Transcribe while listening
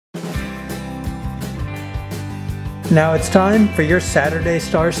Now it's time for your Saturday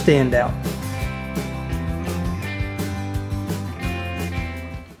Star Standout.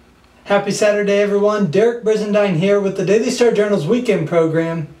 Happy Saturday, everyone. Derek Brizendine here with the Daily Star Journal's weekend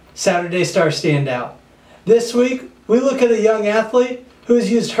program, Saturday Star Standout. This week, we look at a young athlete who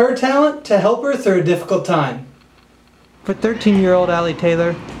has used her talent to help her through a difficult time. For 13-year-old Allie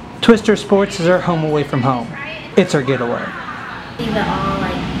Taylor, Twister Sports is her home away from home. It's her getaway. Leave it all,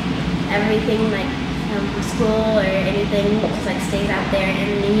 everything, from school or anything, just stays out there,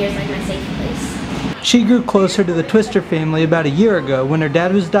 and New Year's my safe place. She grew closer to the Twister family about a year ago when her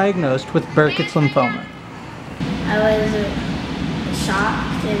dad was diagnosed with Burkitt's lymphoma. I was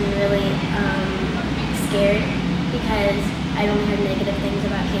shocked and really scared because I'd only heard negative things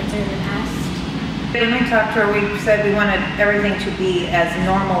about cancer in the past. When we talked to her, we said we wanted everything to be as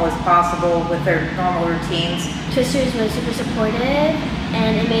normal as possible with their normal routines. Twisters was super supportive,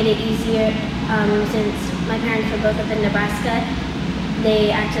 and it made it easier since my parents were both up in Nebraska.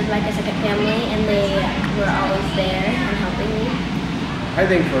 They acted like a second family, and they were always there and helping me. I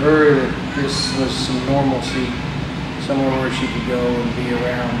think for her that this was some normalcy, somewhere where she could go and be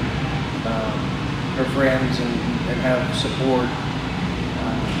around her friends and have support.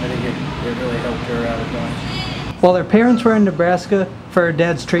 I think it really helped her out a bunch. While her parents were in Nebraska for her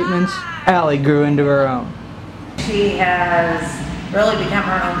dad's treatments, Allie grew into her own. She has really become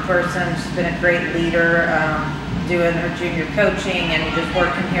her own person. She's been a great leader, doing her junior coaching and just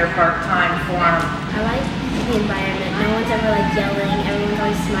working here part-time for them. I like the environment. No one's ever yelling. Everyone's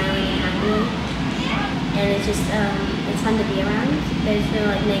always smiling and happy. And it's just, it's fun to be around. There's no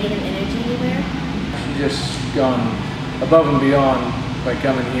negative energy anywhere. She's just gone above and beyond by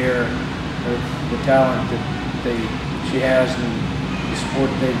coming here with the talent that she has and the support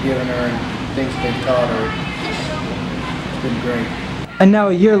they've given her and things they've taught her. It's been great. And now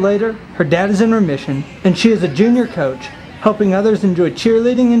a year later, her dad is in remission, and she is a junior coach, helping others enjoy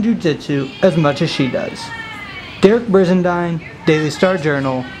cheerleading and jiu-jitsu as much as she does. Derek Brizendine, Daily Star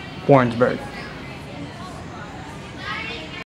Journal, Warrensburg.